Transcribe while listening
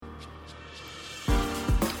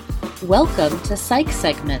Welcome to Psych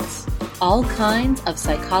Segments, all kinds of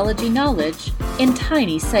psychology knowledge in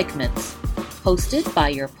tiny segments, hosted by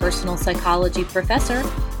your personal psychology professor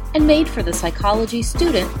and made for the psychology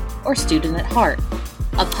student or student at heart.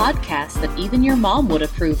 A podcast that even your mom would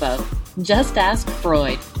approve of. Just ask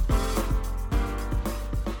Freud.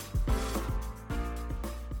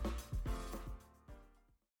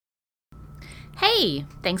 Hey,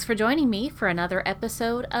 thanks for joining me for another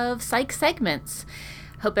episode of Psych Segments.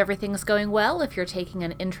 Hope everything's going well if you're taking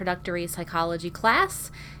an introductory psychology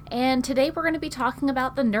class. And today we're going to be talking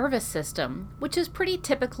about the nervous system, which is pretty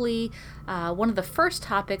typically one of the first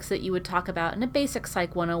topics that you would talk about in a basic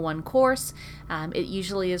Psych 101 course. It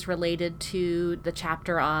usually is related to the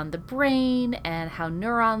chapter on the brain and how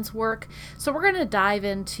neurons work. So we're going to dive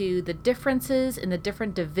into the differences in the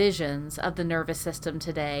different divisions of the nervous system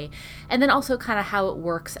today, and then also kind of how it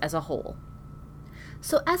works as a whole.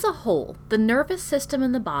 So as a whole, the nervous system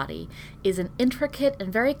in the body is an intricate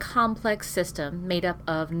and very complex system made up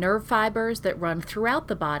of nerve fibers that run throughout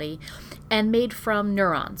the body and made from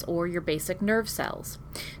neurons, or your basic nerve cells.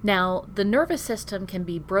 Now, the nervous system can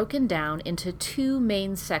be broken down into two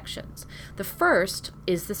main sections. The first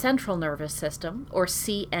is the central nervous system, or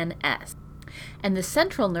CNS. And the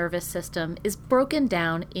central nervous system is broken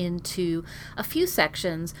down into a few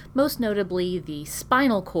sections, most notably the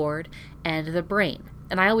spinal cord and the brain.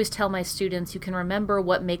 And I always tell my students you can remember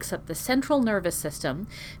what makes up the central nervous system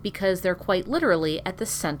because they're quite literally at the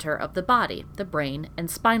center of the body, the brain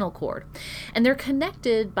and spinal cord. And they're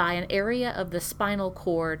connected by an area of the spinal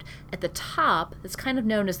cord at the top that's kind of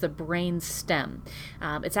known as the brain stem.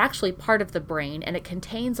 It's actually part of the brain, and it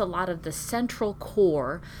contains a lot of the central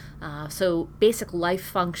core, so basic life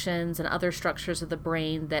functions and other structures of the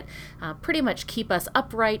brain that pretty much keep us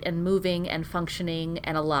upright and moving and functioning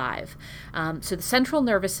and alive. So the central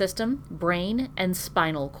nervous system, brain, and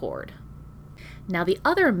spinal cord. Now, the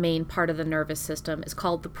other main part of the nervous system is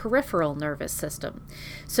called the peripheral nervous system.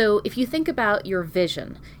 So if you think about your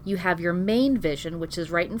vision, you have your main vision, which is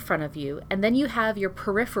right in front of you, and then you have your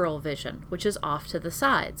peripheral vision, which is off to the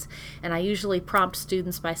sides. And I usually prompt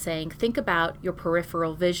students by saying, think about your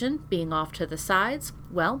peripheral vision being off to the sides.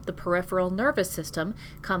 Well, the peripheral nervous system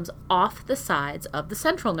comes off the sides of the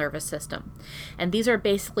central nervous system. And these are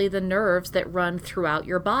basically the nerves that run throughout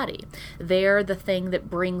your body. They're the thing that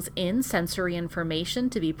brings in sensory information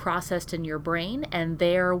to be processed in your brain, and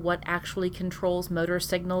they're what actually controls motor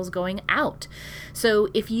signals going out. So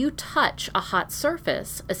if you touch a hot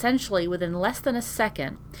surface, essentially within less than a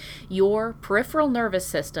second, your peripheral nervous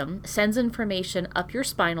system sends information up your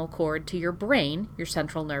spinal cord to your brain, your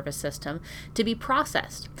central nervous system, to be processed.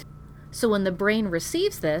 So when the brain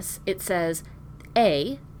receives this, it says,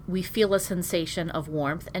 A, we feel a sensation of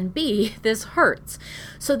warmth, and B, this hurts,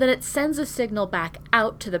 so that it sends a signal back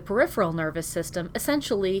out to the peripheral nervous system,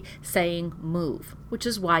 essentially saying move, which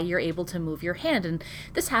is why you're able to move your hand. And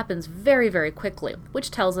this happens very, very quickly,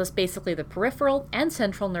 which tells us basically the peripheral and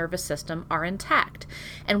central nervous system are intact.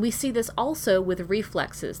 And we see this also with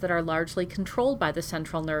reflexes that are largely controlled by the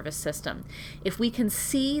central nervous system. If we can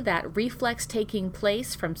see that reflex taking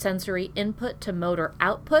place from sensory input to motor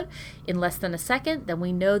output in less than a second, then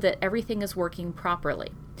we know that everything is working properly.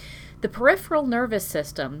 The peripheral nervous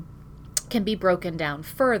system can be broken down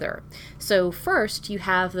further. So first you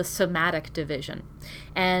have the somatic division.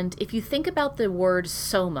 And if you think about the word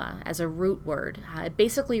soma as a root word, it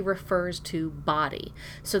basically refers to body.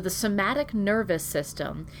 So the somatic nervous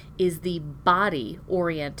system is the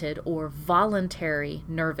body-oriented or voluntary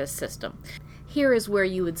nervous system. Here is where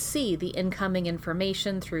you would see the incoming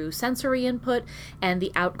information through sensory input and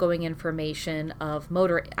the outgoing information of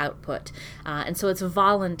motor output. And so it's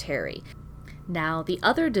voluntary. Now, the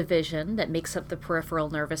other division that makes up the peripheral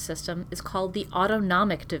nervous system is called the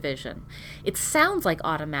autonomic division. It sounds like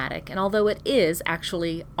automatic, and although it is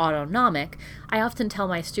actually autonomic, I often tell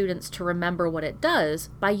my students to remember what it does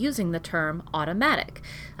by using the term automatic.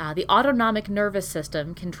 The autonomic nervous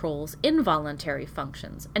system controls involuntary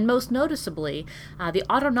functions, and most noticeably, the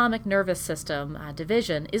autonomic nervous system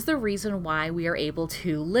division is the reason why we are able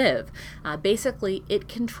to live. Basically, it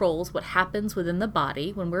controls what happens within the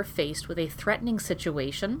body when we're faced with a threatening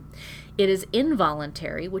situation. It is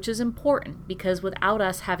involuntary, which is important because without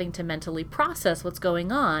us having to mentally process what's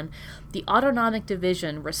going on, the autonomic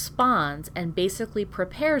division responds and basically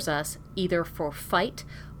prepares us either for fight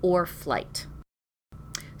or flight.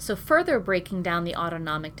 So further breaking down the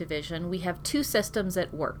autonomic division, we have two systems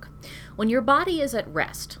at work. When your body is at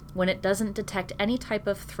rest, when it doesn't detect any type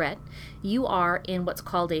of threat, you are in what's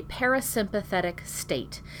called a parasympathetic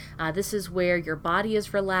state. This is where your body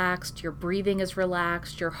is relaxed, your breathing is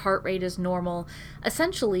relaxed, your heart rate is normal.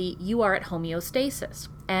 Essentially, you are at homeostasis.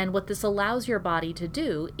 And what this allows your body to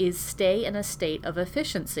do is stay in a state of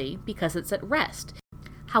efficiency because it's at rest.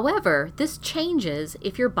 However, this changes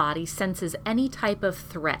if your body senses any type of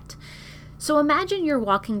threat. So imagine you're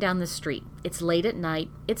walking down the street. It's late at night,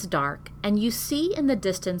 it's dark, and you see in the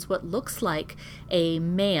distance what looks like a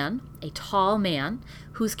man, a tall man,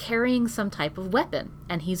 who's carrying some type of weapon,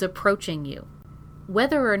 and he's approaching you.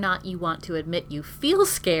 Whether or not you want to admit you feel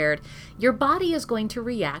scared, your body is going to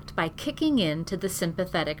react by kicking into the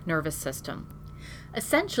sympathetic nervous system.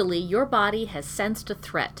 Essentially, your body has sensed a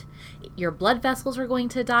threat. Your blood vessels are going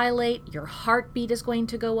to dilate, your heartbeat is going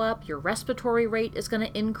to go up, your respiratory rate is going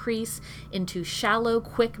to increase into shallow,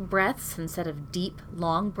 quick breaths instead of deep,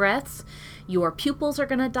 long breaths. Your pupils are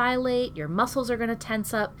going to dilate, your muscles are going to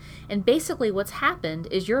tense up, and basically what's happened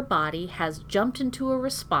is your body has jumped into a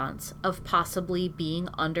response of possibly being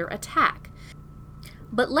under attack.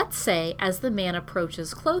 But let's say, as the man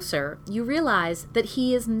approaches closer, you realize that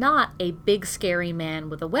he is not a big, scary man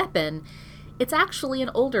with a weapon. It's actually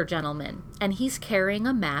an older gentleman, and he's carrying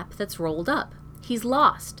a map that's rolled up. He's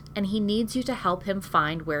lost, and he needs you to help him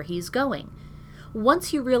find where he's going.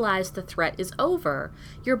 Once you realize the threat is over,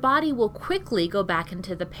 your body will quickly go back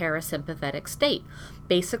into the parasympathetic state.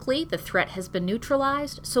 Basically, the threat has been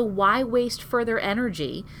neutralized, so why waste further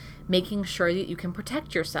energy making sure that you can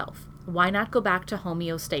protect yourself? Why not go back to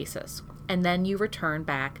homeostasis? And then you return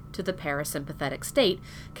back to the parasympathetic state,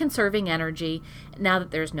 conserving energy now that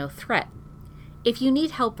there's no threat. If you need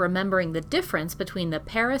help remembering the difference between the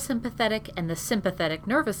parasympathetic and the sympathetic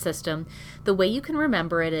nervous system, the way you can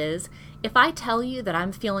remember it is, if I tell you that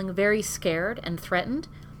I'm feeling very scared and threatened,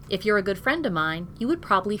 if you're a good friend of mine, you would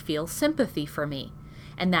probably feel sympathy for me.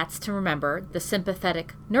 And that's to remember the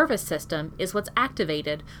sympathetic nervous system is what's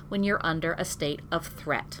activated when you're under a state of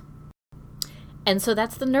threat. And so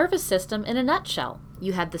that's the nervous system in a nutshell.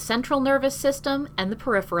 You have the central nervous system and the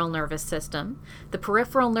peripheral nervous system. The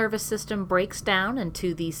peripheral nervous system breaks down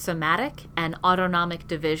into the somatic and autonomic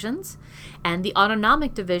divisions, and the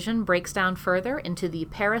autonomic division breaks down further into the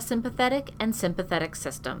parasympathetic and sympathetic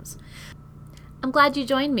systems. I'm glad you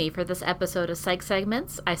joined me for this episode of Psych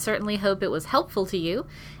Segments. I certainly hope it was helpful to you,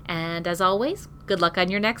 and as always, good luck on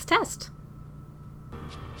your next test.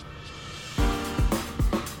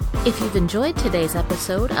 If you've enjoyed today's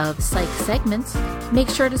episode of Psych Segments, make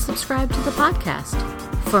sure to subscribe to the podcast.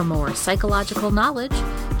 For more psychological knowledge,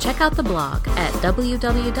 check out the blog at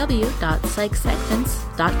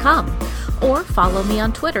www.psychsegments.com or follow me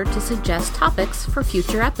on Twitter to suggest topics for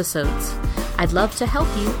future episodes. I'd love to help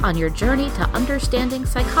you on your journey to understanding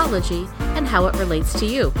psychology and how it relates to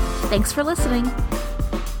you. Thanks for listening.